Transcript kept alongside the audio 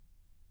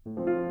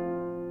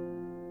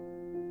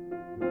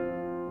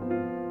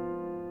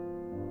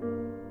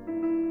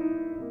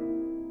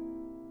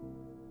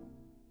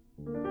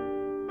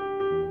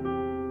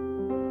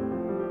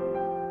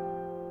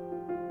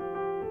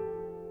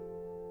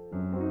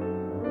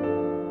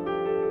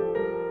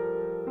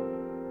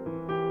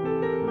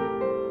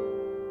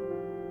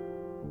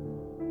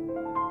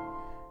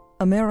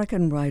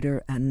American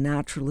writer and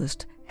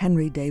naturalist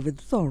Henry David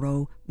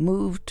Thoreau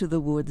moved to the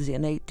woods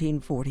in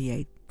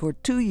 1848 for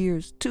 2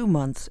 years, 2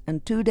 months,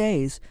 and 2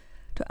 days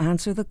to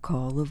answer the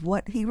call of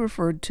what he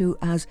referred to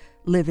as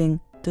living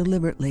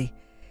deliberately.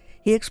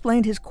 He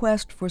explained his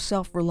quest for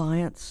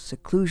self-reliance,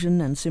 seclusion,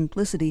 and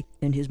simplicity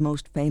in his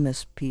most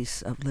famous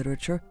piece of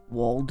literature,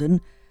 Walden,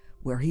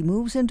 where he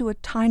moves into a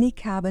tiny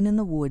cabin in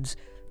the woods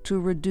to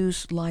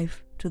reduce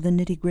life to the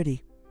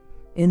nitty-gritty.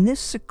 In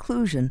this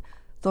seclusion,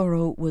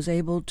 Thoreau was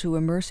able to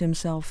immerse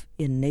himself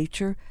in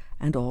nature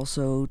and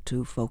also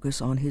to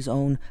focus on his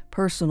own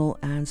personal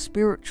and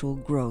spiritual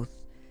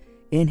growth.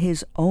 In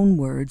his own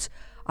words,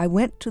 "I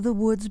went to the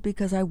woods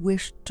because I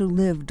wished to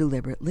live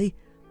deliberately,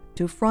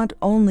 to front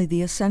only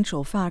the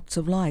essential facts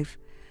of life,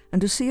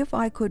 and to see if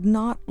I could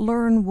not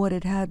learn what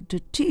it had to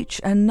teach,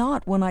 and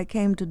not, when I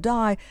came to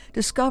die,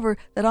 discover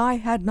that I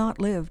had not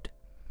lived."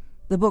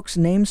 The book's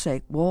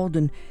namesake,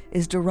 Walden,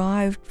 is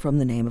derived from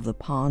the name of the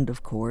pond,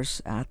 of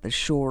course, at the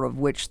shore of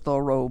which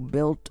Thoreau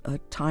built a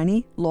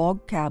tiny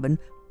log cabin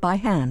by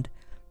hand.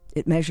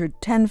 It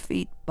measured 10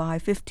 feet by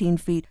 15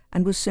 feet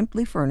and was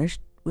simply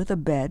furnished with a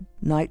bed,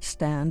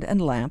 nightstand and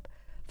lamp,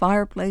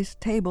 fireplace,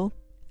 table,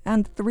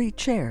 and 3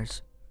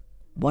 chairs.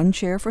 1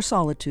 chair for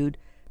solitude,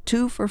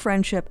 2 for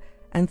friendship,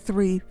 and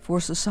 3 for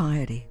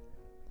society.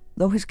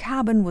 Though his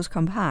cabin was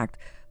compact,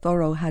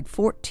 Thoreau had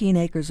 14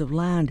 acres of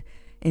land,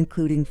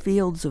 including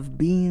fields of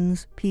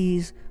beans,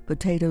 peas,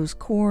 potatoes,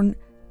 corn,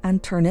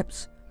 and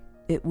turnips.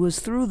 It was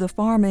through the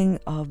farming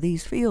of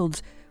these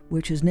fields,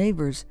 which his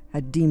neighbors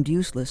had deemed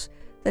useless,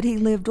 that he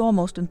lived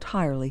almost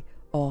entirely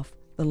off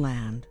the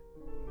land.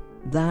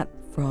 That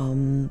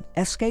from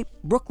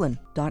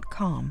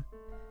escapebrooklyn.com.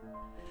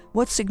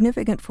 What's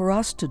significant for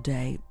us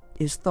today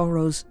is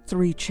Thoreau's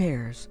 3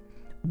 chairs,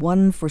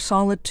 1 for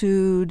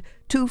solitude,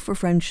 2 for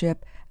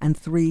friendship, and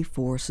 3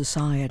 for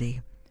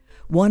society.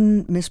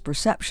 One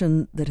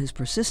misperception that has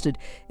persisted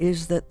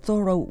is that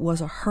Thoreau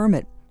was a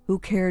hermit who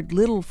cared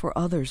little for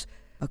others.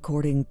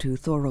 According to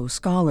Thoreau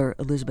scholar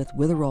Elizabeth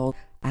Witherall,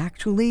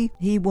 actually,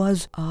 he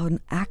was an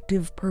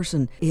active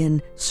person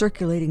in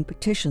circulating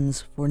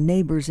petitions for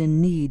neighbors in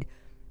need.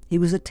 He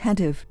was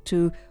attentive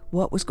to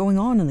what was going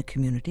on in the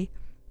community.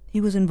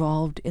 He was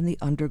involved in the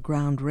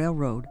Underground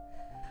Railroad.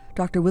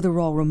 Dr.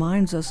 Witherall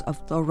reminds us of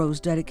Thoreau's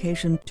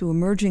dedication to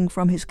emerging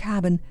from his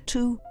cabin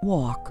to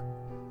walk.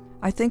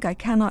 "I think I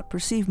cannot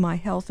perceive my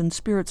health and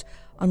spirits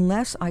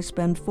unless I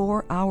spend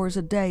 4 hours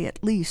a day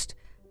at least,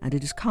 and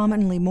it is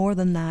commonly more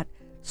than that,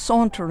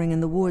 sauntering in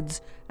the woods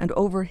and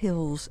over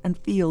hills and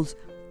fields,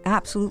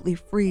 absolutely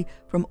free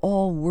from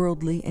all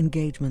worldly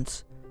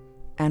engagements."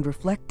 And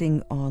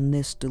reflecting on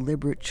this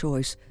deliberate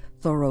choice,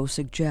 Thoreau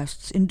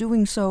suggests in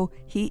doing so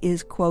he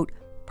is, quote,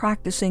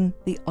 practicing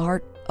the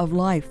art of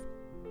life.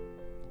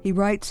 He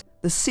writes,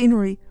 "The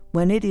scenery,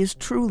 when it is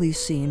truly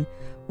seen,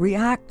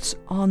 reacts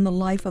on the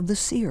life of the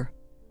seer.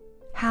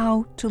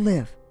 How to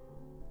live?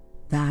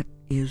 That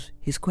is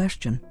his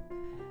question."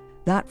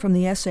 That from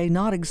the essay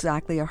Not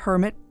Exactly a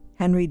Hermit,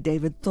 Henry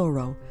David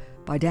Thoreau,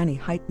 by Danny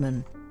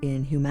Heitman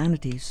in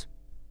Humanities.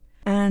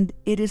 And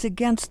it is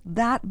against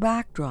that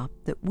backdrop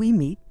that we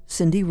meet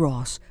Cindy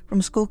Ross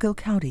from Schuylkill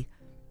County,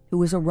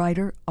 who is a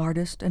writer,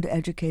 artist, and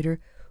educator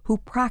who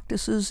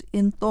practices,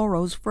 in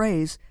Thoreau's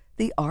phrase,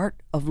 the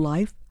art of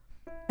life,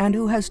 and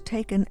who has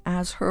taken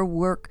as her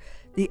work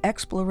the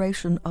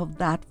exploration of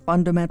that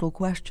fundamental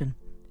question,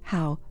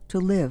 how to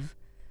live.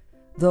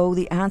 Though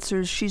the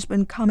answers she's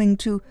been coming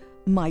to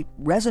might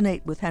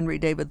resonate with Henry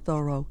David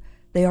Thoreau,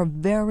 they are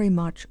very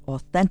much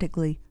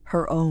authentically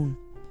her own.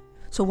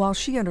 So while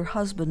she and her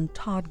husband,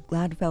 Todd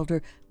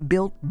Gladfelter,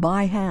 built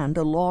by hand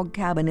a log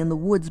cabin in the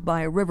woods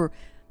by a river,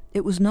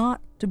 it was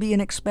not to be an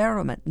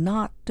experiment,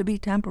 not to be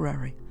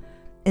temporary.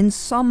 In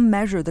some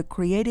measure, the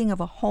creating of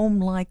a home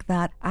like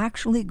that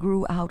actually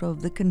grew out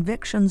of the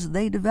convictions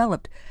they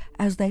developed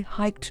as they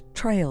hiked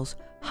trails,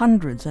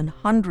 hundreds and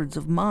hundreds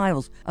of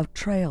miles of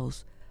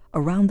trails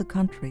around the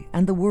country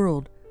and the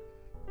world,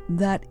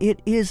 that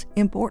it is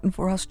important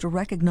for us to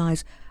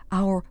recognize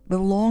our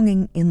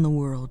belonging in the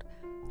world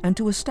and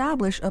to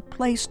establish a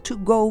place to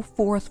go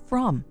forth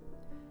from.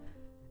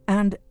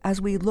 And as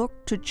we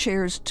look to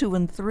chairs 2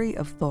 and 3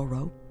 of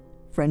Thoreau,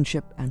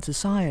 friendship and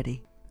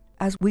society,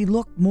 as we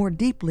look more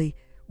deeply,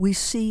 we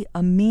see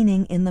a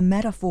meaning in the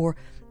metaphor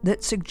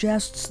that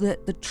suggests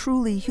that the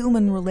truly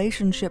human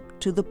relationship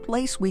to the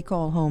place we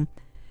call home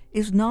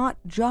is not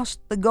just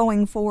the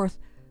going forth,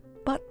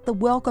 but the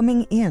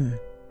welcoming in,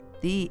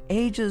 the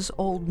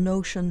ages-old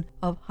notion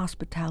of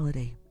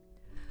hospitality.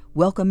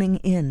 Welcoming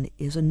in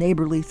is a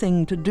neighborly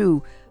thing to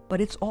do, but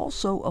it's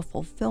also a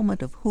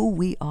fulfillment of who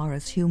we are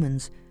as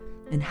humans,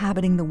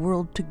 inhabiting the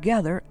world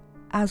together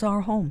as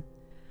our home.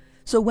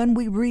 So when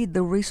we read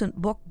the recent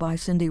book by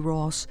Cindy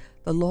Ross,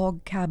 The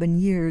Log Cabin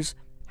Years,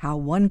 How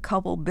One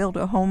Couple Built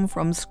a Home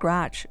from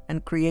Scratch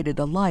and Created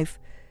a Life,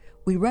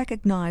 we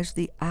recognize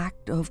the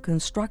act of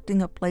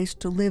constructing a place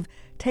to live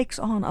takes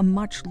on a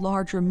much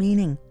larger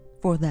meaning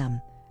for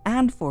them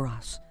and for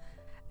us.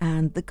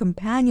 And the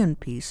companion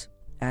piece,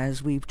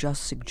 as we've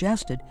just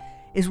suggested,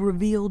 is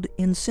revealed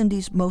in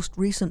Cindy's most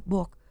recent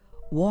book,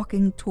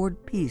 Walking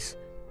Toward Peace,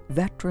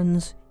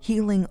 Veterans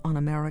Healing on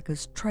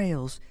America's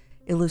Trails,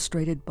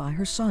 illustrated by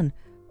her son,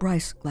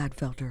 Bryce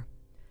Gladfelter.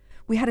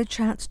 We had a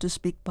chance to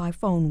speak by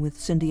phone with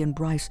Cindy and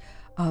Bryce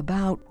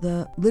about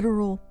the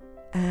literal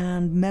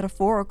and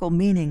metaphorical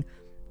meaning,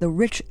 the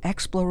rich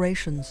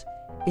explorations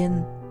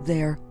in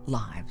their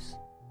lives.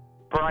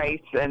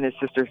 Bryce and his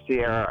sister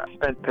Sierra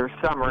spent their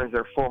summers,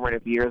 their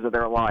formative years of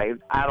their lives,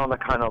 out on the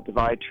Continental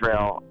Divide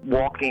Trail,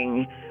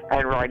 walking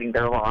and riding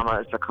their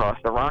llamas across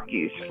the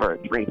Rockies for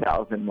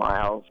 3,000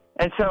 miles.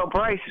 And so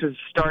Bryce was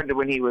started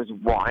when he was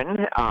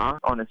one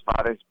on his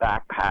father's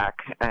backpack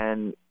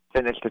and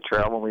finished the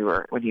trail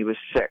when he was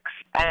 6.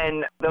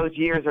 And those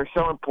years are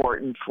so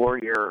important for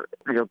your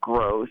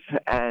growth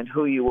and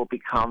who you will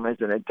become as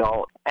an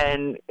adult.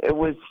 And it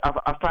was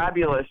a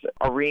fabulous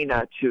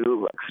arena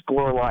to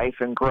explore life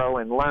and grow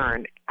and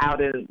learn out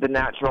in the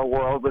natural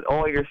world with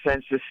all your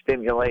senses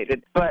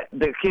stimulated. But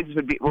the kids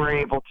were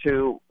able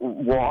to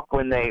walk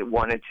when they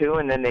wanted to,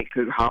 and then they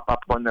could hop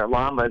up on their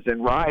llamas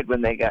and ride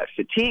when they got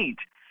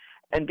fatigued.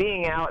 And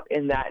being out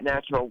in that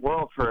natural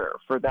world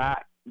for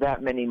that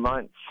many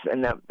months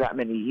and that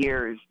many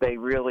years, they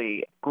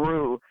really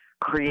grew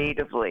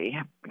creatively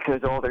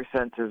because all their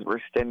senses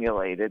were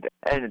stimulated.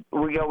 And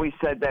we always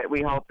said that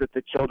we hoped that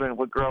the children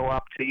would grow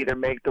up to either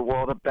make the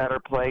world a better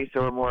place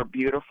or a more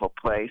beautiful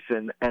place,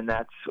 and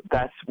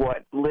that's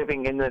what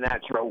living in the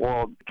natural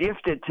world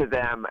gifted to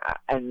them,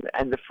 and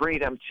the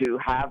freedom to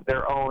have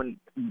their own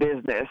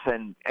business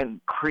and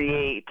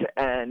create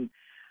and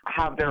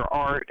have their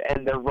art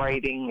and their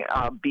writing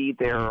be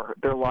their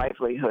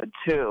livelihood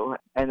too.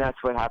 And that's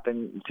what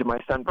happened to my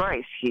son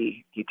Bryce.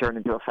 He turned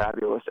into a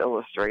fabulous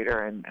illustrator,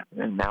 and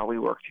now we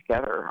work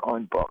together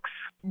on books.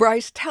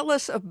 Bryce, tell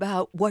us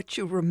about what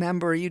you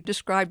remember. You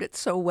described it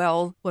so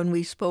well when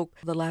we spoke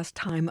the last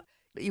time.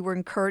 You were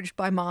encouraged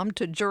by Mom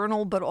to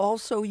journal, but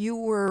also you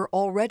were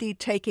already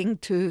taking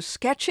to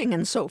sketching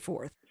and so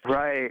forth.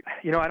 Right.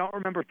 I don't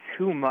remember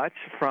too much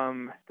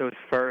from those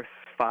first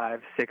 5-6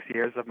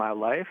 years of my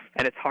life,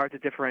 and it's hard to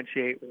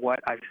differentiate what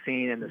I've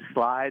seen in the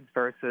slides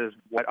versus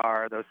what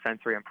are those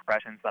sensory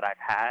impressions that I've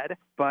had.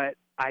 But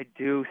I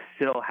do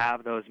still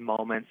have those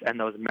moments and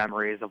those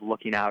memories of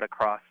looking out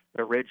across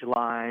the ridge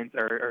lines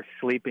or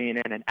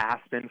sleeping in an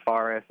aspen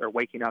forest or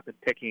waking up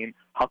and picking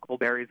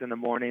huckleberries in the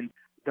morning.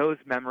 Those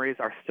memories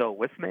are still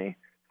with me,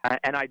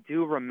 and I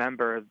do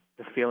remember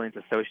the feelings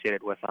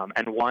associated with them.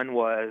 And one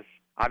was,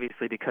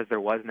 obviously, because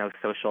there was no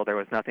social, there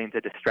was nothing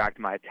to distract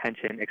my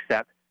attention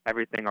except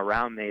everything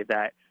around me,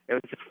 that it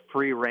was just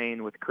free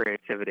reign with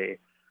creativity.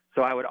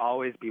 So I would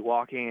always be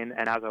walking,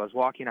 and as I was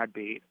walking, I'd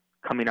be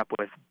coming up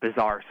with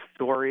bizarre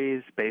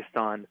stories based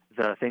on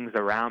the things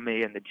around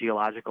me and the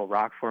geological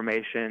rock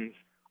formations,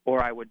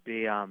 or I would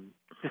be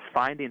just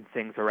finding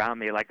things around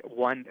me. Like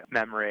one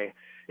memory,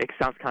 it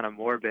sounds kind of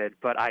morbid,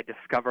 but I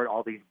discovered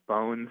all these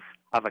bones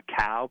of a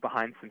cow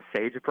behind some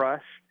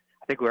sagebrush.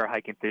 I think we were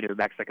hiking through New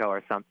Mexico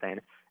or something.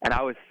 And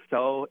I was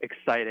so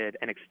excited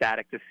and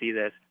ecstatic to see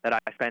this that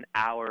I spent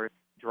hours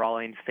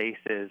drawing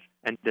faces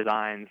and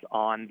designs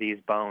on these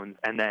bones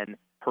and then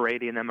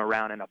parading them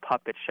around in a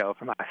puppet show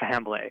for my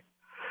family.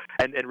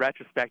 And in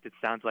retrospect, it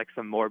sounds like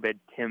some morbid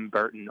Tim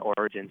Burton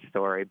origin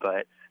story,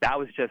 but that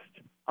was just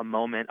a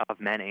moment of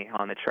many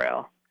on the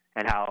trail,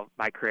 and how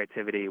my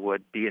creativity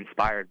would be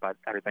inspired by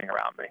everything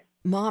around me.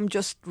 Mom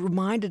just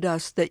reminded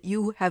us that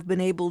you have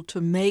been able to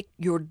make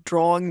your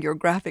drawing, your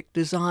graphic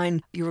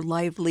design, your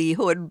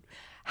livelihood.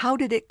 How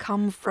did it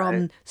come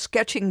from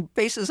sketching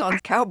faces on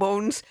cow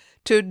bones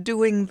to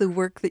doing the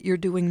work that you're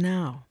doing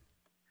now?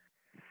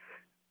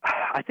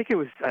 I think it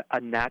was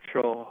a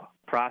natural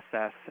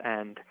process,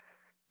 and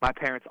my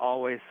parents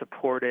always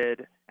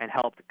supported and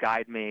helped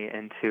guide me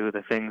into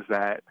the things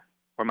that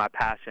were my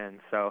passion.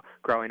 So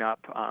growing up,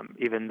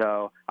 even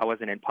though I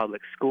wasn't in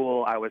public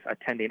school, I was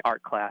attending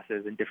art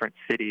classes in different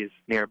cities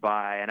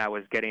nearby, and I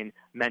was getting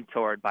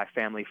mentored by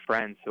family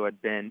friends who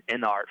had been in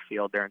the art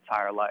field their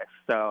entire life.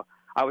 So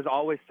I was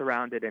always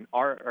surrounded in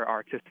art or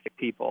artistic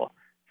people.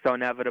 So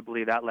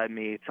inevitably that led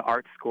me to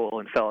art school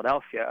in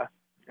Philadelphia,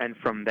 and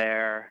from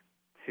there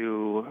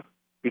to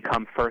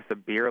become first a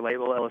beer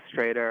label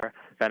illustrator,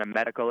 then a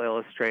medical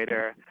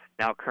illustrator,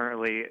 now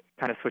currently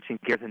kind of switching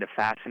gears into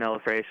fashion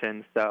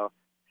illustrations. So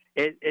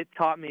it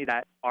taught me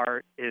that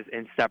art is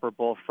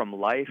inseparable from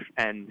life,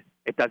 and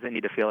it doesn't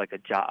need to feel like a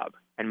job.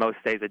 And most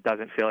days it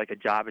doesn't feel like a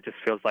job, it just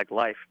feels like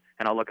life.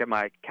 And I'll look at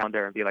my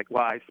calendar and be like,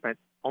 well, I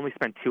only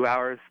spent 2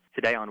 hours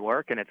today on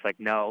work, and it's like,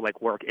 no,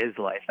 like work is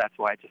life. That's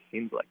why it just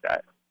seems like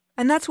that.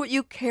 And that's what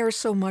you care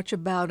so much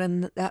about,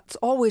 and that's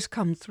always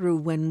come through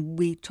when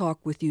we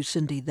talk with you,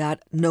 Cindy,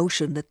 that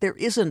notion that there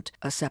isn't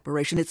a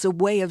separation. It's a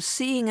way of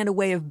seeing and a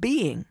way of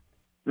being.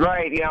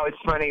 Right. It's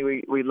funny.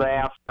 We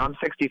laugh. I'm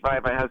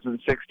 65. My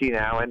husband's 60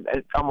 now, and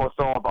almost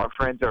all of our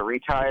friends are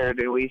retired.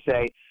 And we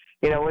say,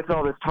 with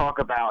all this talk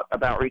about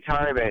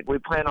retirement, we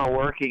plan on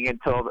working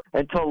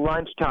until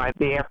lunchtime,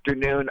 the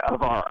afternoon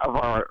of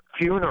our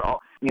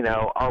funeral.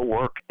 our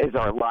work is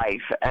our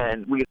life,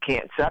 and we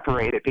can't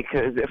separate it,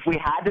 because if we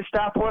had to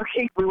stop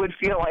working, we would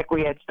feel like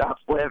we had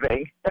stopped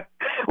living,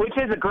 which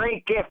is a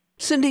great gift.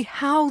 Cindy,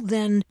 how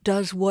then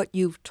does what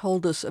you've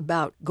told us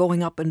about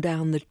going up and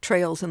down the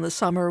trails in the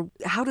summer,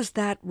 how does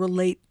that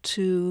relate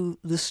to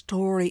the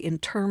story in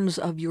terms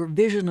of your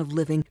vision of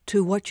living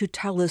to what you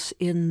tell us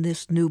in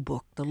this new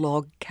book, The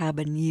Log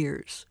Cabin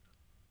Years?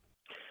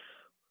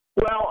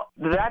 Well,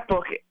 that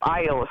book,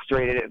 I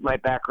illustrated it. My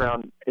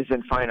background is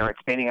in fine arts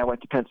painting. I went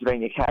to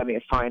Pennsylvania Academy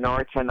of Fine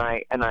Arts, and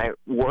I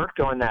worked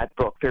on that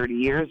book 30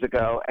 years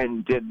ago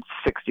and did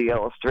 60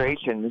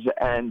 illustrations.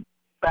 And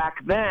back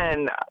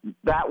then,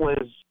 that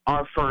was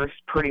our first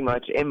pretty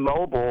much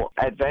immobile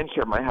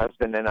adventure, my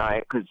husband and I,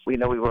 because we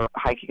were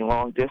hiking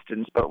long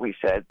distance, but we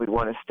said we'd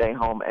want to stay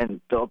home and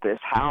build this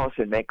house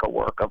and make a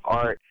work of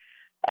art.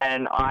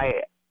 And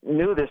I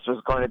knew this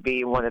was going to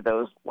be one of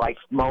those life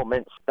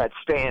moments that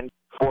spanned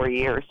 4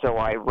 years, so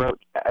I wrote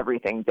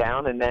everything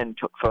down and then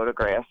took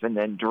photographs and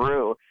then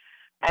drew.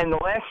 And the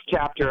last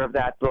chapter of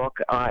that book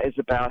is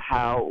about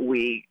how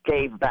we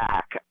gave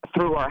back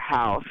through our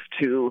house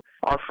to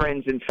our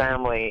friends and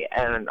family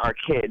and our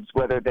kids,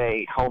 whether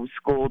they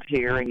homeschooled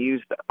here and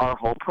used our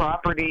whole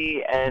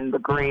property and the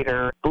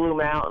greater Blue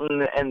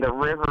Mountain and the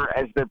river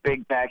as their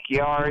big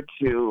backyard,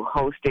 to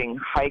hosting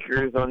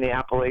hikers on the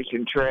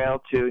Appalachian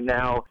Trail, to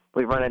now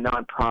we run a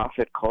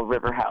nonprofit called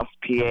River House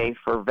PA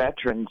for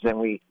veterans, and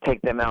we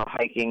take them out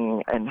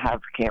hiking and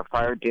have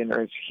campfire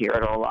dinners here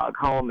at our log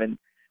home. And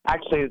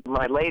actually,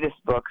 my latest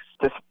book,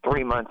 just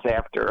 3 months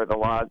after The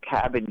Log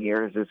Cabin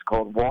Years, is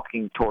called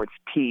Walking Towards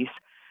Peace,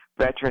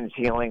 Veterans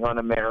Healing on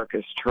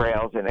America's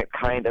Trails, and it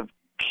kind of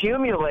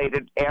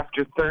accumulated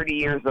after 30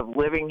 years of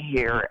living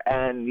here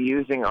and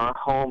using our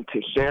home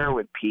to share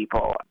with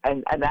people.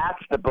 And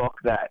that's the book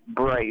that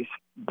Bryce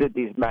did,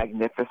 these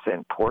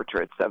magnificent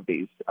portraits of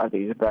these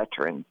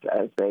veterans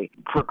as they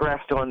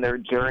progressed on their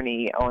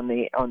journey on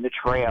the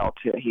trail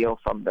to heal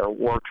from their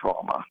war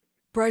trauma.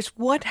 Bryce,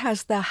 what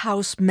has the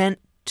house meant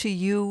to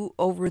you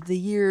over the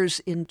years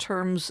in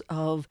terms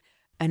of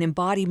an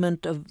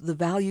embodiment of the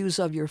values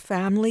of your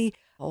family,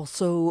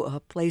 also a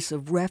place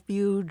of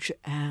refuge,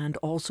 and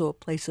also a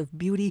place of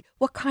beauty?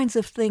 What kinds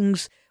of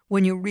things,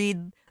 when you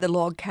read The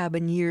Log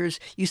Cabin Years,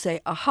 you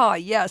say, aha,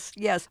 yes,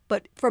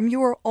 but from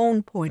your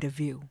own point of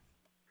view?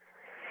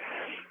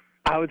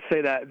 I would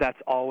say that that's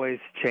always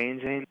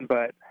changing,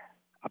 but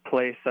a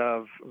place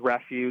of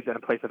refuge and a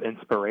place of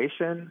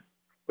inspiration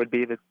would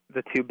be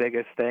the two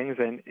biggest things.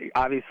 And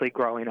obviously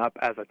growing up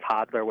as a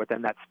toddler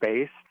within that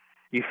space,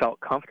 you felt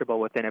comfortable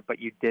within it, but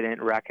you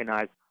didn't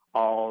recognize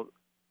all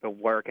the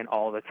work and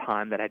all the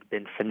time that had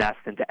been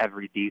finessed into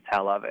every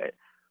detail of it.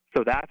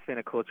 So that's been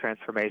a cool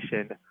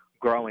transformation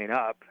growing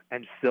up,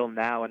 and still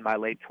now in my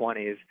late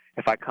 20s,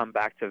 if I come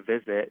back to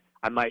visit,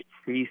 I might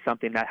see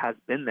something that has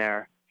been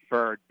there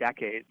for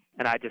decades,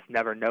 and I just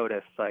never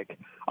noticed, like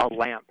a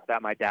lamp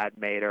that my dad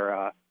made,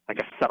 or like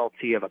a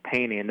subtlety of a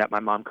painting that my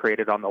mom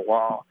created on the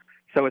wall.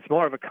 So it's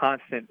more of a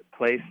constant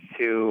place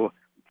to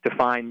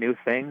find new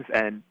things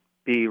and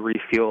be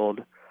refueled,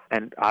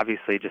 and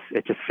obviously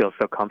it just feels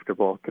so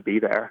comfortable to be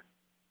there.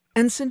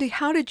 And Cindy,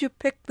 how did you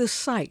pick the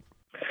site?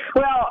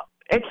 Well,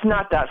 it's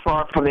not that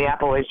far from the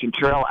Appalachian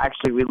Trail.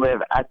 Actually, we live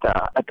at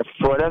the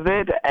foot of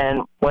it.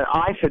 And when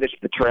I finished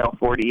the trail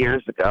 40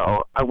 years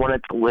ago, I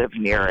wanted to live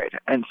near it.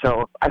 And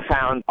so I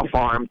found a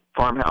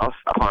farmhouse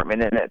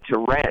apartment in it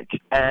to rent.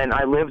 And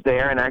I lived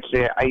there. And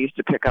actually, I used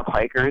to pick up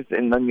hikers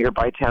in the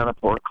nearby town of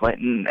Port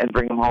Clinton and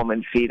bring them home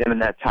and feed them.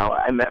 And that's how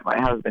I met my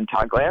husband,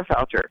 Todd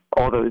Glasshouser,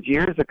 all those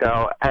years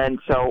ago. And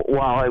so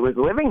while I was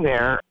living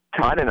there,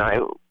 Todd and I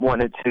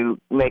wanted to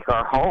make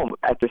our home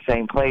at the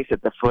same place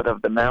at the foot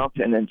of the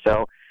mountain. And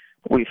so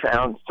we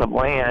found some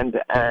land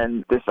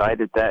and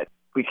decided that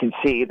we can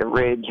see the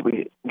ridge.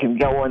 We can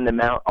go on the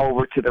mount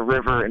over to the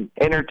river and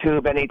inner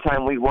tube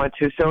anytime we want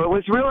to. So it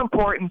was real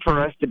important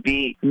for us to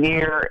be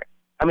near.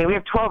 I mean, we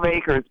have 12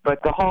 acres, but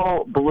the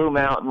whole Blue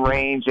Mountain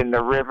Range and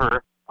the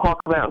river,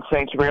 Hawk Mountain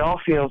Sanctuary, all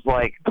feels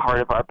like part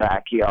of our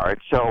backyard.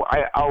 So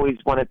I always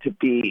wanted to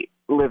be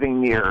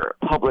living near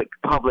public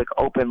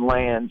open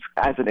lands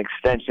as an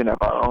extension of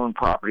our own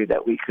property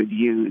that we could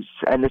use.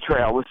 And the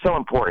trail was so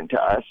important to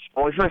us.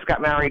 When we first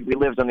got married, we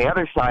lived on the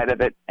other side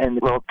of it in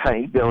a little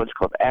tiny village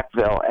called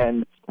Eckville,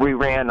 and we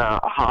ran a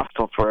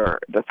hostel for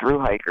the thru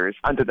hikers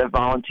under the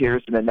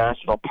Volunteers in the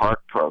National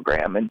Park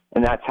program, and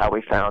that's how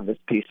we found this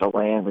piece of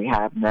land we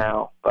have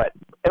now. But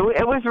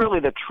it was really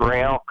the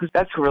trail, because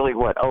that's really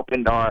what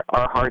opened our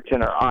hearts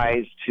and our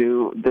eyes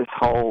to this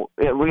whole,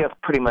 we have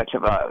pretty much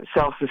of a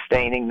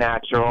self-sustaining,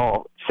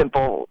 natural,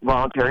 simple,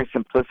 voluntary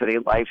simplicity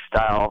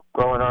lifestyle,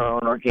 growing our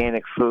own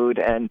organic food,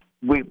 and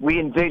we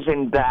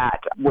envisioned that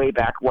way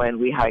back when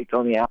we hiked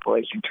on the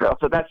Appalachian Trail.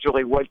 So that's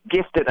really what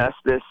gifted us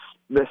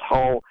this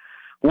whole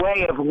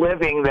way of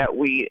living that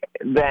we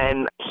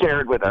then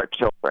shared with our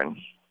children.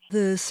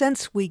 The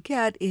sense we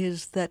get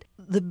is that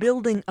the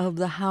building of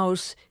the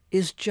house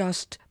is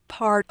just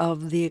part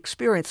of the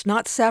experience,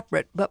 not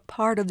separate, but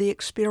part of the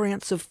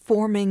experience of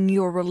forming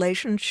your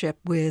relationship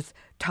with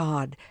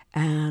Todd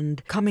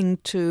and coming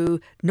to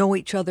know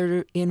each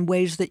other in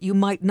ways that you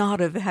might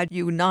not have had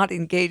you not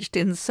engaged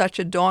in such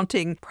a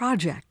daunting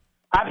project?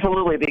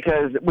 Absolutely,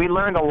 because we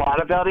learned a lot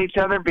about each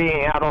other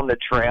being out on the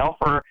trail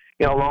for,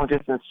 long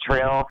distance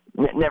trail,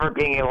 never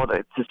being able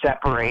to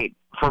separate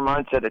for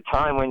months at a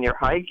time when you're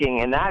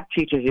hiking, and that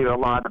teaches you a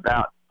lot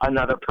about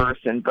another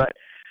person. But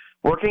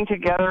working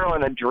together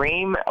on a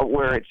dream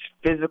where it's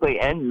physically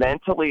and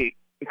mentally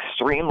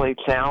extremely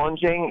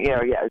challenging, we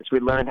had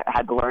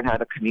to learn how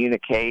to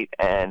communicate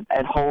and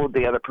hold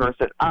the other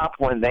person up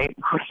when they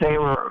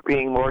were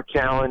being more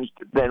challenged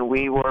than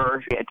we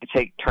were. We had to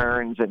take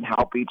turns and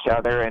help each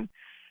other,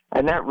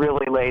 and that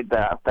really laid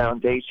the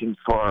foundation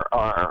for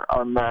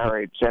our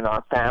marriage and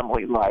our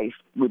family life.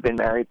 We've been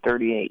married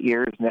 38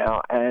 years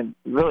now, and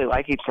we really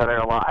like each other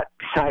a lot,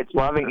 besides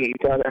loving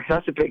each other.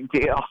 That's a big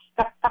deal.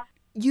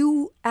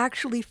 You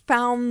actually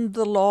found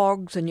the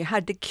logs, and you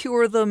had to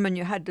cure them, and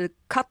you had to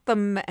cut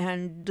them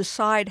and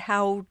decide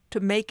how to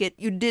make it.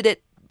 You did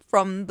it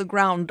from the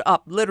ground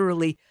up,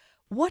 literally.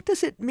 What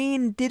does it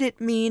mean? Did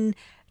it mean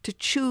to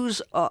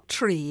choose a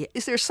tree?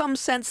 Is there some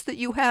sense that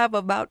you have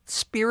about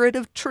spirit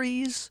of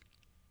trees?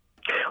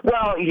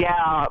 Well,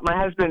 yeah. My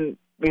husband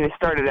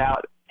started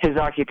out his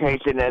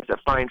occupation as a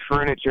fine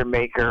furniture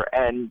maker,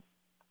 and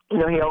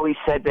he always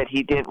said that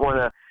he didn't want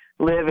to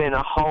live in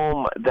a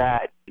home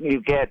that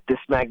you get this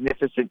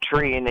magnificent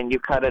tree and then you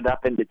cut it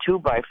up into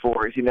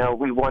 2x4s.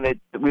 We wanted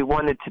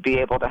to be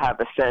able to have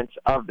a sense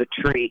of the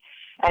tree.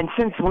 And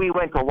since we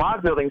went to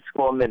log building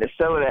school in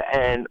Minnesota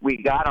and we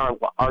got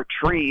our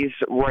trees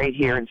right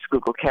here in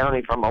Schuylkill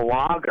County from a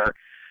logger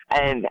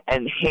and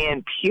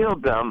hand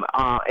peeled them,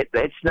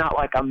 it's not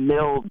like a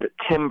milled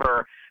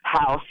timber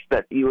house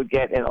that you would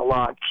get in a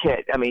log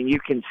kit. I mean, you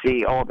can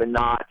see all the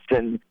knots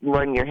and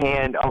run your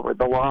hand over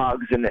the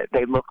logs and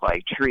they look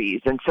like trees.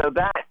 And so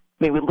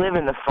we live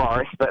in the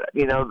forest, but,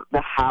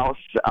 the house,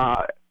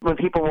 when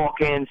people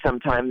walk in,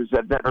 sometimes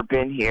they've never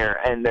been here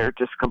and they're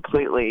just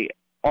completely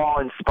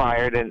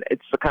awe-inspired, and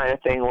it's the kind of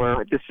thing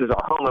where this is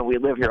our home and we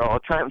live here all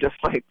the time, just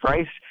like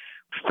Bryce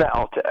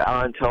felt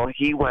until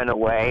he went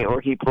away or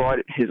he brought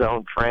his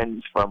own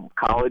friends from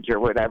college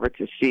or whatever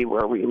to see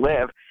where we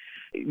live.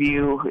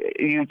 You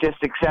just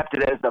accept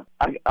it as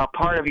a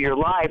part of your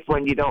life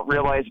when you don't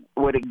realize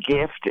what a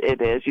gift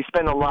it is. You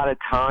spend a lot of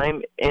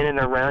time in and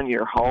around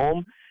your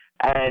home,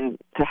 and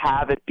to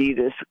have it be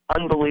this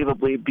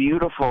unbelievably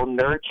beautiful,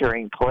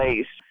 nurturing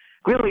place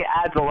really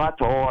adds a lot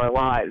to all our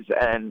lives.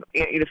 And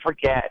you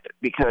forget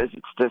because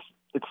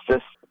it's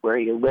just where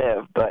you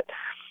live, but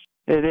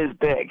it is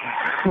big.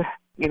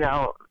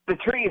 The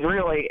trees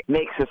really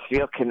makes us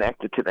feel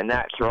connected to the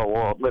natural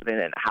world living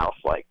in a house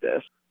like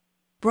this.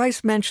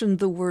 Bryce mentioned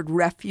the word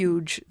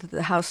refuge.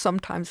 The house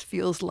sometimes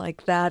feels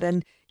like that.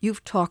 And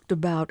you've talked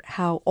about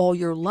how all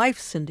your life,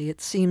 Cindy, it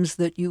seems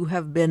that you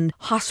have been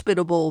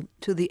hospitable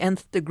to the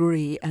nth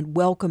degree and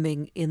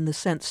welcoming in the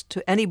sense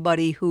to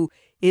anybody who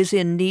is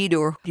in need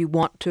or you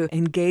want to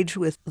engage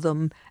with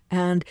them.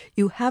 And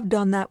you have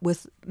done that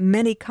with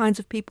many kinds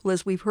of people,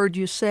 as we've heard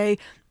you say.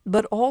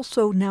 But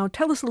also now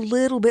tell us a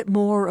little bit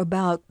more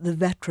about the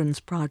Veterans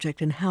Project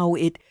and how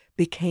it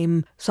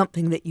became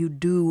something that you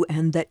do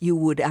and that you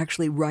would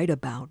actually write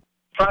about.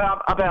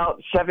 About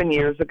 7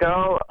 years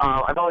ago,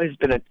 I've always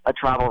been a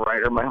travel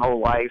writer my whole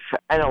life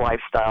and a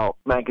lifestyle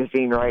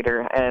magazine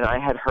writer, and I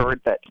had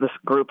heard that this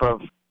group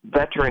of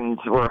veterans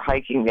were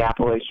hiking the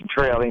Appalachian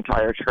Trail, the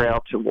entire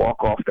trail, to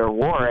walk off their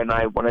war, and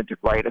I wanted to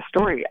write a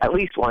story, at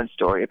least one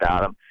story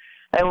about them.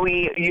 And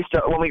we used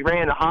to, when we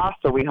ran the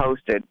hostel, we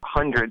hosted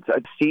hundreds a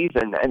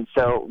season, and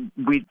so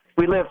we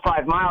live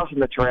 5 miles from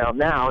the trail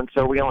now, and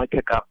so we only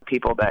pick up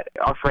people that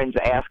our friends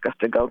ask us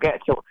to go get.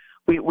 So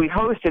we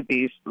hosted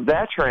these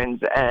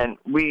veterans, and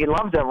we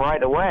loved them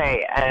right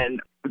away, and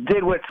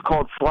did what's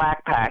called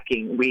slack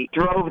packing. We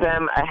drove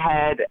them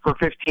ahead for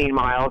 15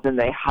 miles, and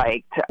they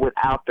hiked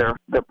without their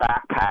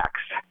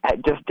backpacks,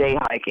 just day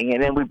hiking.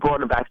 And then we brought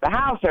them back to the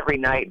house every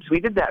night. So we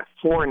did that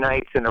 4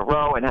 nights in a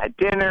row and had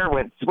dinner,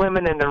 went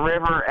swimming in the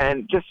river,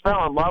 and just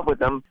fell in love with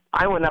them.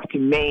 I went up to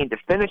Maine to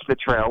finish the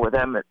trail with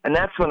them, and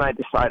that's when I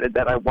decided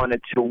that I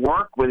wanted to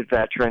work with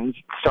veterans,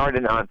 start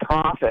a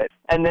nonprofit.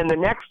 And then the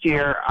next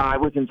year, I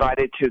was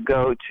invited to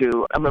go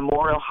to a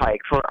memorial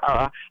hike for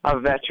a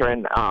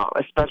veteran, a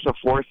Special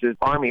Forces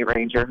Army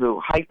Ranger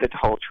who hiked the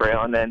whole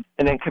trail and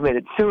then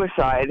committed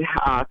suicide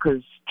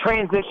because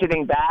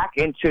transitioning back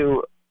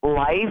into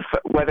life,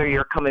 whether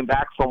you're coming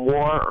back from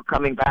war or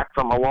coming back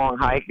from a long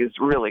hike, is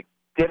really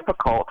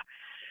difficult.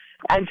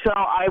 And so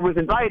I was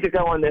invited to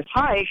go on this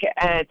hike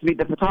and to be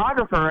the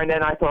photographer, and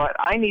then I thought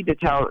I need to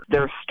tell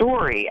their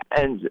story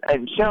and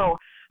show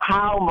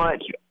how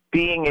much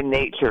being in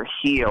nature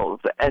heals.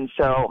 And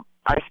so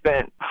I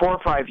spent 4 or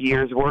 5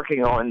 years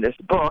working on this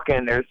book,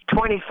 and there's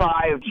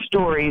 25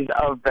 stories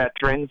of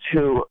veterans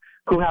who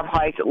have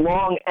hiked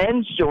long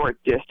and short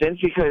distance,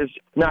 because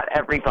not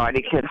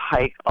everybody can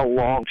hike a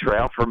long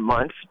trail for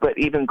months, but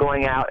even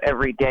going out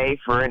every day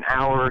for an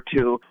hour or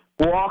two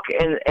walk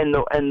in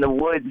the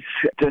woods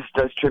just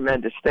does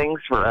tremendous things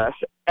for us.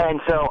 And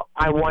so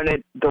I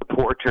wanted the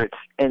portraits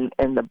in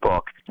the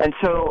book. And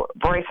so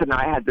Bryce and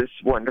I had this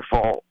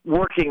wonderful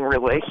working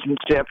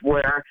relationship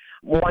where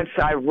once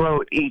I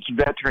wrote each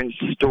veteran's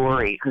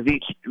story, because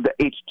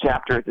each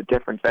chapter is a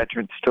different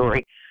veteran's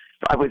story,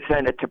 I would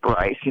send it to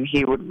Bryce, and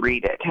he would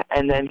read it.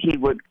 And then he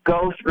would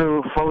go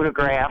through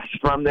photographs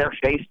from their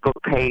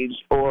Facebook page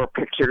or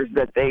pictures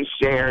that they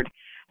shared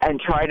and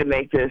try to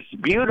make this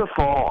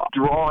beautiful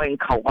drawing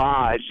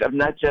collage of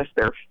not just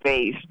their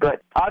face,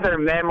 but other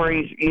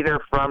memories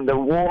either from the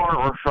war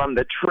or from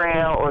the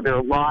trail or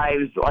their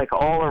lives, like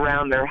all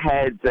around their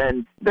heads.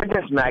 And they're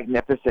just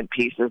magnificent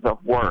pieces of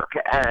work.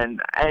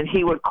 And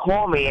he would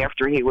call me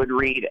after he would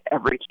read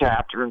every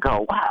chapter and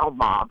go, "Wow,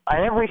 Mom."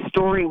 Every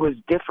story was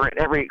different.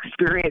 Every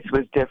experience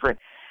was different.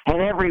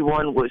 And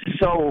everyone was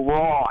so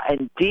raw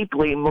and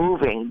deeply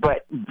moving,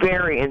 but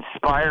very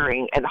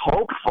inspiring and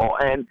hopeful.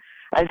 And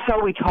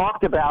so we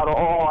talked about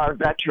all our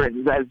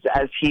veterans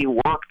as he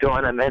worked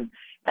on them,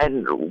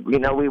 and you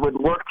know, we would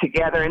work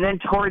together. And then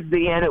towards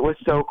the end, it was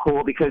so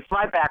cool because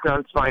my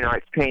background is fine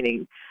arts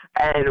painting,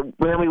 and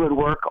then we would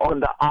work on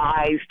the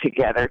eyes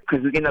together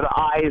because, you know,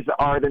 the eyes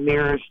are the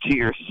mirrors to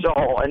your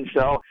soul. And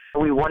so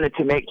we wanted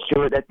to make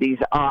sure that these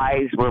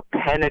eyes were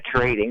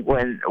penetrating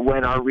when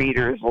our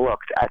readers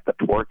looked at the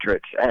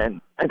portraits,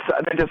 and so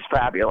they're just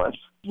fabulous.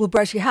 Well,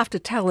 Bryce, you have to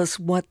tell us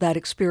what that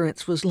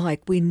experience was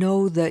like. We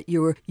know that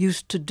you're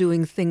used to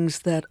doing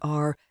things that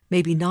are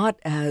maybe not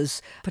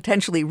as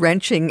potentially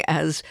wrenching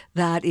as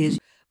that is,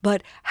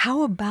 but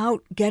how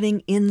about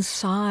getting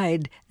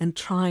inside and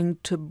trying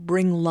to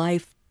bring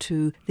life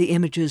to the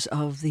images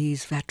of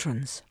these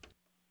veterans?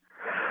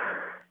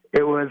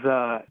 It was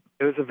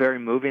a very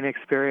moving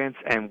experience,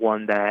 and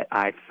one that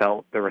I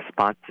felt the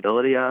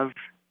responsibility of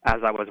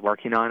as I was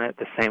working on it,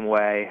 the same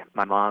way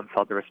my mom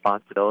felt the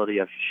responsibility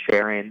of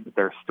sharing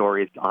their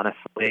stories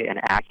honestly and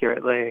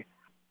accurately.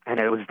 And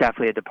it was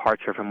definitely a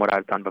departure from what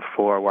I've done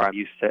before, where I'm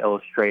used to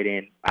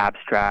illustrating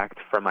abstract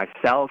for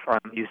myself, or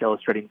I'm used to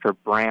illustrating for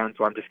brands,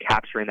 where I'm just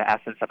capturing the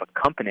essence of a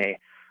company.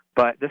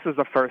 But this was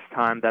the first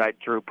time that I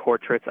drew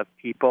portraits of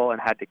people and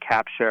had to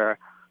capture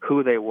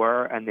who they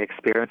were and the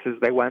experiences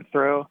they went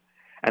through.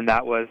 And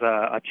that was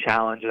a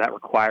challenge that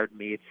required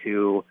me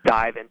to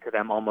dive into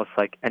them almost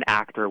like an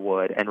actor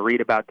would and read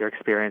about their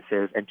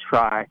experiences and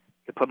try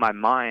to put my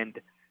mind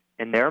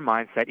in their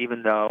mindset,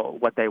 even though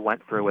what they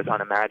went through was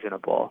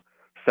unimaginable.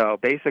 So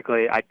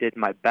basically, I did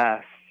my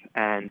best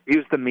and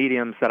used the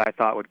mediums that I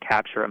thought would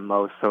capture it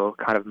most, so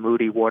kind of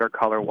moody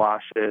watercolor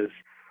washes,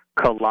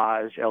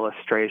 collage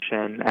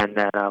illustration, and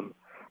then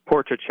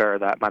portraiture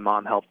that my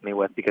mom helped me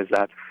with because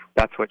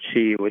that's what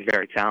she was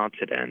very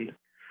talented in.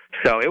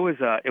 So it was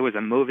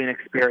a moving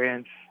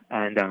experience,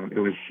 and it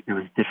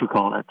was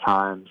difficult at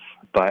times.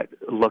 But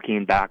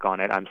looking back on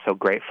it, I'm so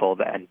grateful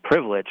and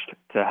privileged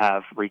to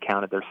have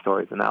recounted their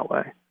stories in that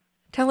way.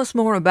 Tell us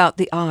more about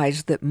the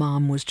eyes that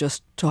Mom was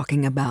just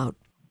talking about.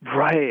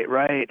 Right.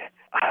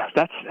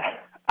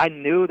 I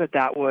knew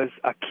that was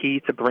a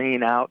key to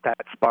bringing out that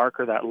spark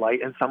or that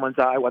light in someone's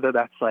eye, whether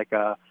that's like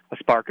a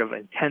spark of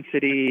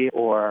intensity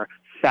or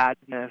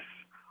sadness,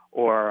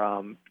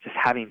 or just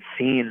having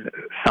seen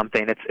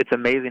something. It's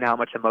amazing how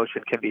much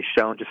emotion can be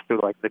shown just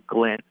through like the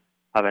glint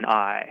of an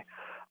eye.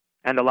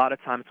 And a lot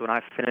of times when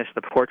I finished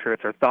the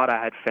portraits or thought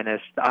I had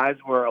finished, the eyes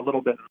were a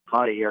little bit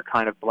muddy or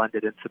kind of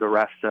blended into the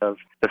rest of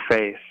the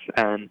face.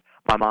 And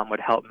my mom would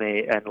help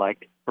me and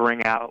like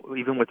bring out,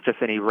 even with just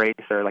an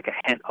eraser, like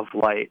a hint of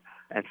light.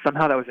 And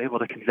somehow that was able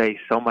to convey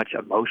so much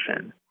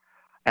emotion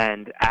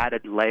and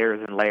added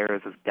layers and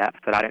layers of depth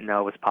that I didn't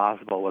know was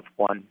possible with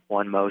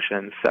one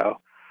motion.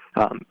 So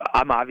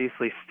I'm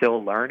obviously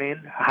still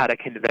learning how to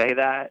convey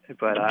that,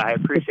 but I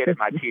appreciated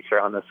my teacher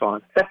on this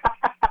one.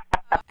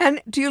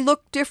 And do you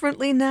look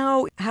differently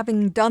now,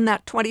 having done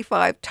that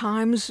 25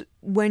 times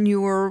when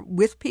you were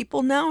with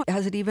people now?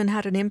 Has it even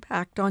had an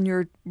impact on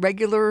your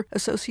regular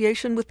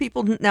association with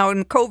people? Now,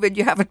 in COVID,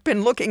 you haven't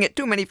been looking at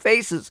too many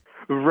faces.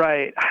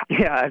 Right.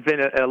 Yeah, I've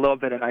been a little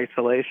bit in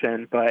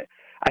isolation, but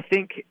I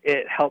think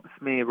it helps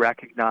me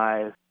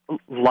recognize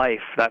life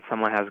that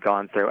someone has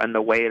gone through and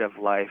the weight of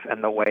life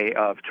and the weight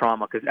of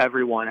trauma, because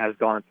everyone has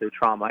gone through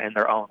trauma in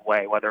their own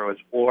way, whether it was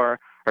war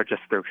or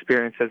just through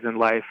experiences in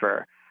life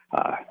or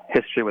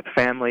history with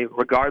family.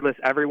 Regardless,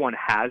 everyone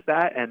has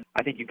that, and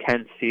I think you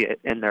can see it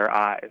in their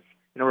eyes.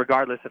 You know,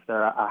 regardless if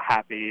they're a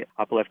happy,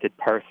 uplifted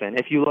person,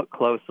 if you look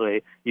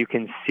closely, you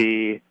can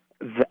see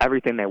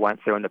everything they went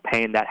through and the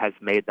pain that has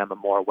made them a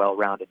more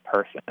well-rounded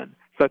person.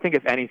 So I think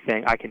if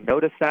anything, I can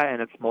notice that,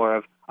 and it's more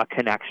of a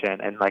connection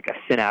and like a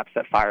synapse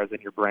that fires in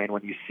your brain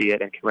when you see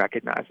it and can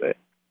recognize it.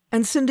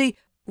 And Cindy,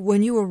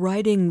 when you were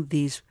writing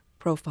these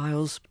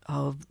profiles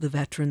of the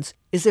veterans,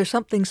 is there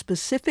something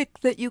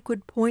specific that you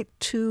could point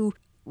to?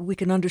 We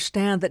can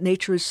understand that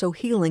nature is so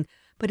healing,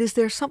 but is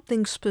there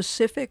something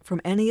specific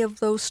from any of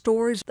those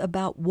stories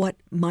about what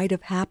might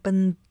have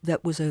happened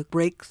that was a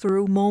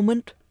breakthrough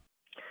moment?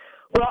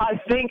 Well,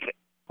 I think,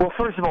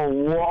 first of all,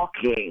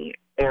 walking,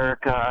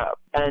 Erica,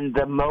 and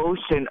the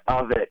motion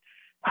of it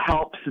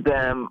helps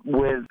them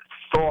with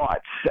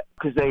thoughts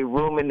because they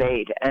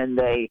ruminate and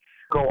they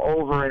go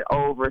over and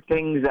over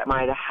things that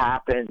might have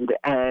happened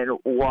and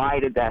why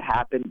did that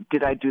happen?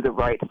 Did I do the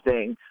right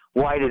thing?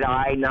 Why did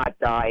I not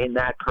die and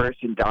that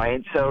person die?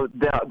 And so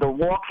the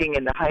walking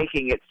and the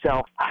hiking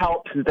itself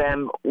helps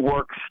them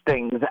work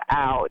things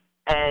out.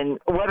 And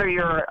whether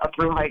you're a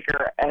thru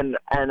hiker and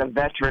a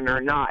veteran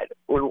or not,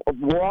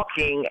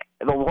 walking,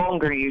 the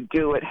longer you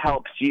do it,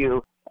 helps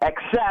you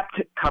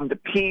accept, come to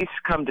peace,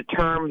 come to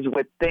terms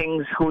with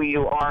things, who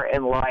you are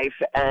in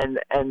life, and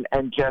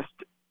just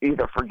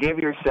either forgive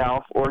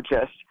yourself or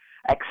just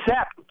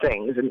accept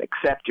things and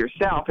accept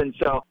yourself. And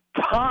so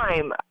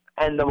time,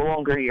 and the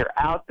longer you're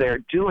out there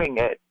doing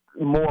it,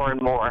 more and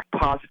more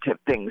positive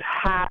things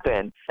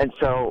happen. And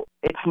so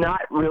it's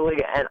not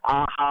really an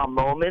aha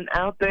moment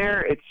out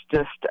there. It's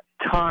just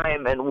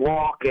time and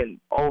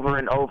walking over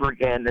and over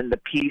again, and the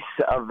peace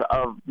of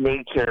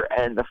nature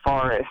and the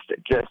forest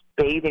just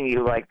bathing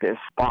you like this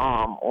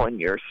balm on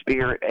your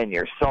spirit and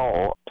your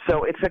soul.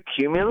 So it's a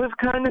cumulative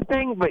kind of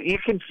thing, but you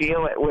can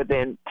feel it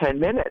within 10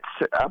 minutes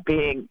of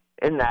being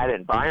in that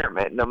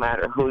environment, no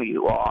matter who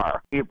you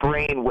are. Your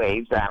brain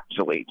waves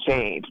actually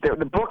change. The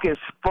book is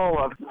full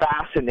of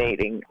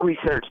fascinating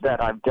research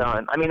that I've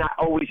done. I mean, I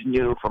always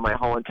knew for my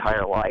whole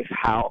entire life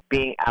how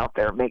being out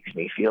there makes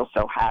me feel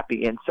so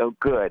happy and so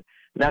good.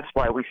 And that's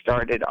why we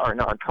started our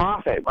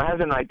nonprofit. My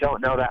husband and I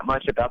don't know that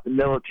much about the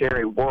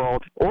military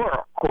world or,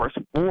 of course,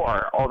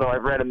 war, although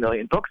I've read a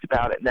million books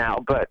about it now.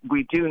 But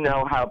we do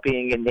know how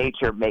being in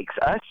nature makes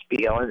us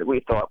feel. And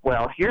we thought,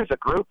 well, here's a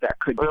group that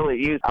could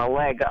really use a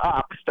leg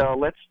up, so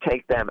let's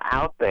take them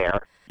out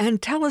there. And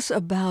tell us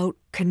about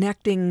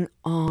connecting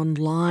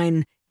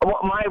online. Well,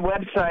 my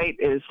website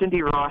is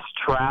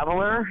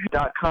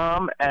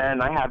CindyRossTraveler.com,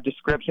 and I have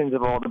descriptions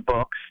of all the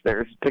books.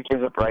 There's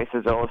pictures of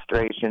Bryce's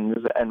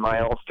illustrations and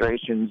my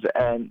illustrations,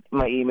 and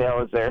my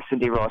email is there,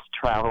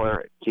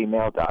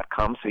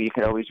 CindyRossTraveler@gmail.com, so you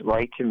can always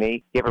write to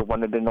me if you ever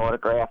wanted an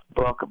autographed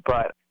book.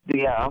 But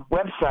the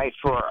website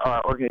for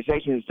our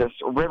organization is just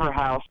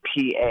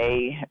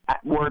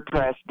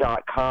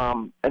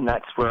riverhousepa@wordpress.com, and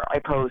that's where I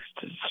post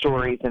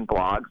stories and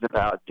blogs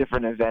about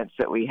different events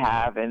that we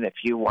have. And if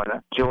you want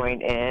to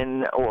join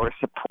in or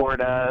support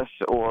us,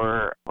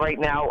 or right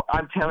now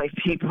I'm telling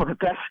people the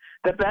best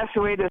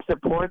way to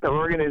support the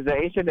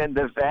organization and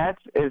the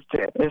vets is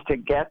to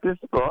get this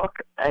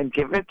book and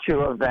give it to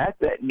a vet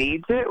that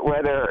needs it,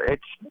 whether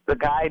it's the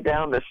guy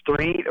down the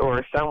street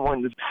or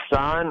someone's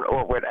son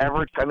or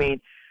whatever. I mean,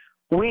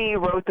 we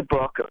wrote the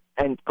book,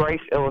 and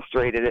Bryce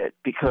illustrated it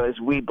because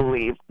we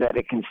believe that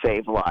it can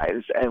save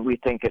lives, and we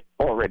think it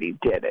already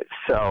did it.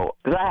 So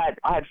I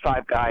had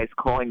 5 guys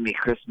calling me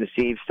Christmas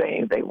Eve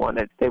saying they were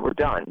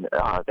done.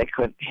 They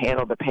couldn't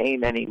handle the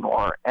pain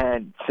anymore.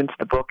 And since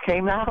the book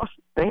came out,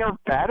 they are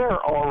better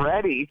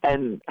already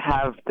and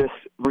have this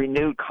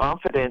renewed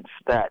confidence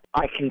that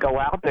I can go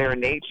out there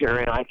in nature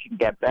and I can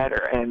get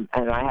better, and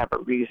I have a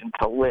reason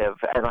to live,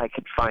 and I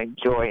can find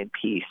joy and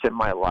peace in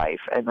my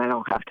life, and I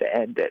don't have to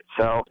end it.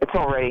 So it's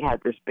already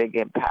had this big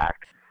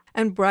impact.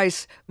 And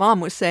Bryce,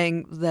 Mom was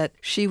saying that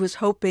she was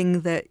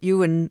hoping that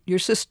you and your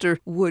sister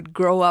would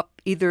grow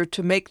up either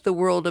to make the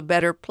world a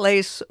better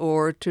place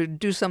or to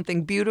do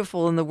something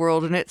beautiful in the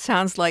world, and it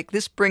sounds like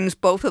this brings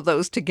both of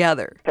those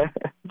together.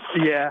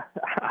 Yeah,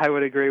 I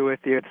would agree with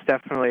you. It's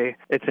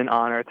an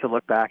honor to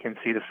look back and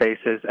see the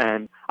faces,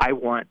 and I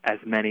want as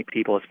many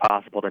people as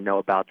possible to know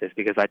about this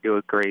because I do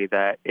agree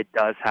that it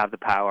does have the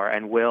power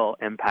and will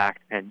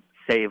impact and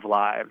save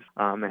lives,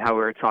 and how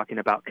we were talking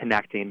about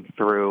connecting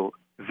through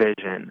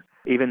vision.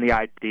 Even the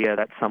idea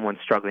that someone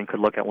struggling could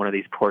look at one of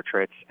these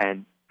portraits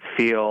and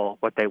feel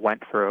what they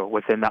went through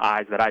within the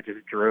eyes that I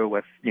just drew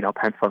with,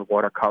 pencil and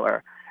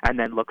watercolor, and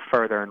then look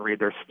further and read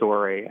their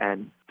story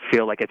and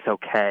feel like it's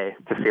okay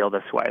to feel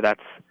this way.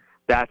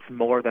 That's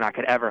more than I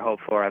could ever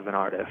hope for as an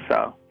artist.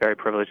 So very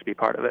privileged to be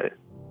part of it.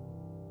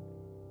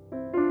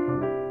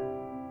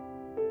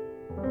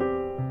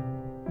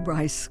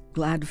 Bryce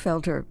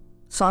Gladfelter,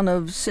 son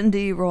of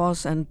Cindy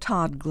Ross and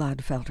Todd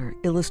Gladfelter,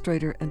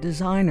 illustrator and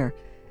designer.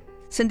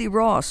 Cindy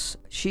Ross,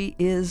 she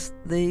is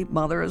the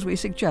mother, as we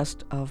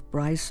suggest, of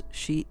Bryce.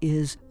 She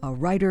is a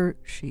writer.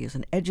 She is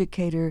an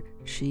educator.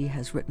 She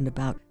has written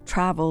about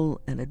travel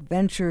and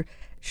adventure.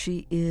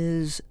 She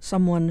is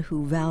someone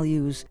who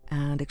values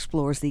and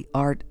explores the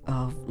art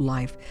of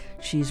life.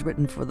 She's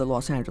written for the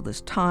Los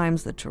Angeles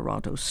Times, the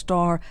Toronto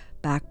Star,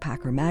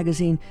 Backpacker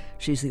Magazine.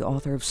 She's the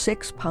author of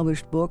 6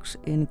 published books,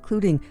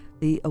 including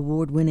the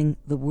award-winning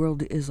The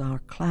World Is Our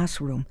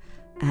Classroom.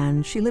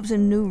 And she lives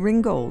in New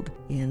Ringgold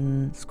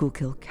in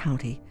Schuylkill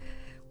County.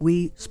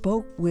 We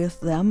spoke with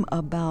them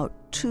about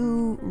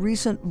 2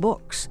 recent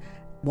books.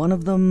 One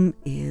of them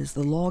is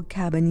The Log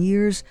Cabin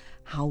Years,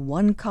 How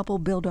One Couple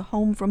Built a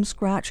Home from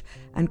Scratch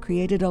and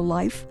Created a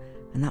Life,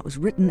 and that was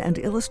written and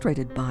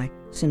illustrated by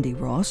Cindy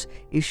Ross,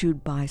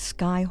 issued by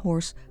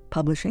Skyhorse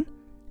Publishing.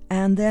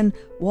 And then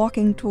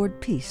Walking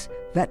Toward Peace,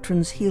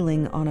 Veterans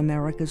Healing on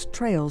America's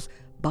Trails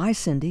by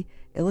Cindy,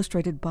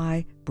 illustrated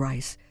by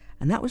Bryce.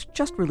 And that was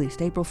just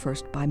released April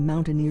 1st by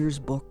Mountaineers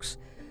Books.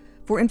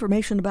 For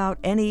information about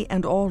any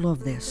and all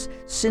of this,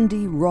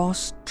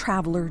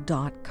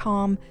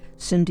 CindyRossTraveler.com,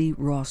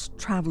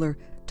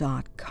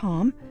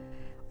 CindyRossTraveler.com,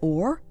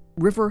 or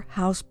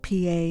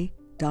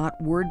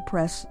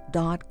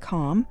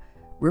riverhousepa.wordpress.com,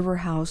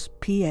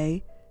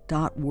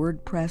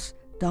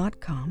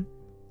 riverhousepa.wordpress.com,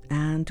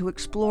 and to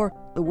explore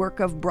the work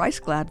of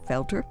Bryce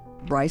Gladfelter,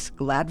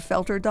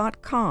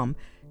 BryceGladfelter.com,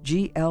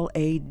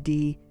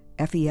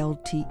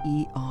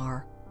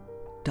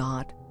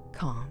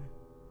 Gladfelter.com.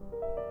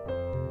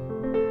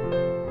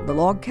 The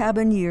Log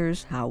Cabin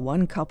Years, How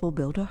One Couple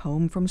Built a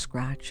Home from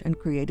Scratch and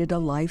Created a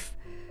Life.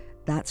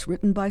 That's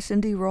written by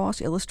Cindy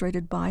Ross,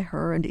 illustrated by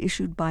her, and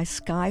issued by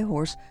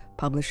Skyhorse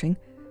Publishing.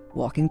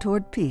 Walking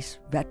Toward Peace,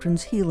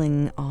 Veterans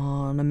Healing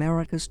on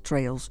America's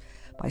Trails,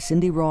 by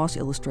Cindy Ross,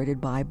 illustrated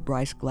by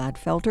Bryce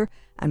Gladfelter,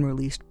 and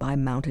released by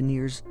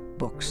Mountaineers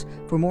Books.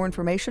 For more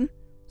information,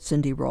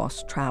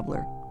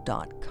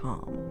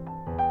 CindyRossTraveler.com.